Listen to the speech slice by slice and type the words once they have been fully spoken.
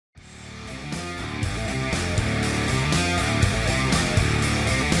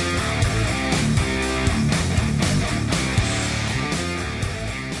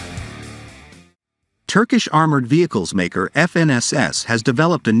Turkish armored vehicles maker FNSS has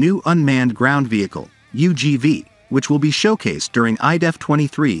developed a new unmanned ground vehicle, UGV, which will be showcased during IDEF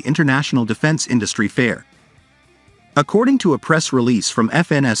 23 International Defense Industry Fair. According to a press release from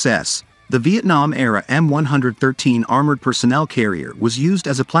FNSS, the Vietnam-era M113 armored personnel carrier was used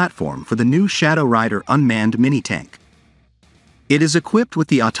as a platform for the new Shadow Rider unmanned mini-tank. It is equipped with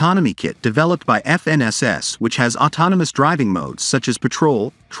the autonomy kit developed by FNSS, which has autonomous driving modes such as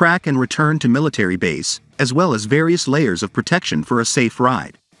patrol, track and return to military base, as well as various layers of protection for a safe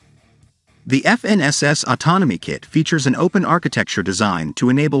ride. The FNSS autonomy kit features an open architecture design to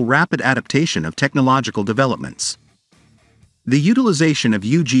enable rapid adaptation of technological developments. The utilization of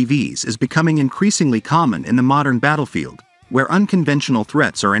UGVs is becoming increasingly common in the modern battlefield, where unconventional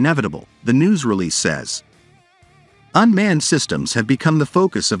threats are inevitable, the news release says. Unmanned systems have become the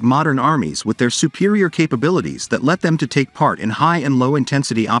focus of modern armies with their superior capabilities that let them to take part in high and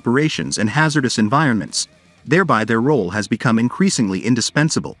low-intensity operations and hazardous environments, thereby their role has become increasingly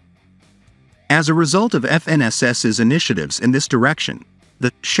indispensable. As a result of FNSS's initiatives in this direction,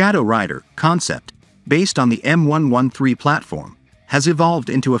 the Shadow Rider concept, based on the M113 platform, has evolved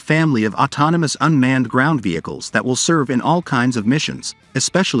into a family of autonomous unmanned ground vehicles that will serve in all kinds of missions,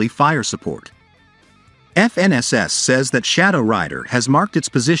 especially fire support. FNSS says that Shadow Rider has marked its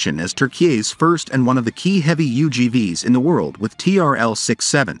position as Turkey's first and one of the key heavy UGVs in the world with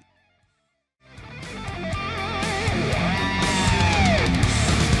TRL-67,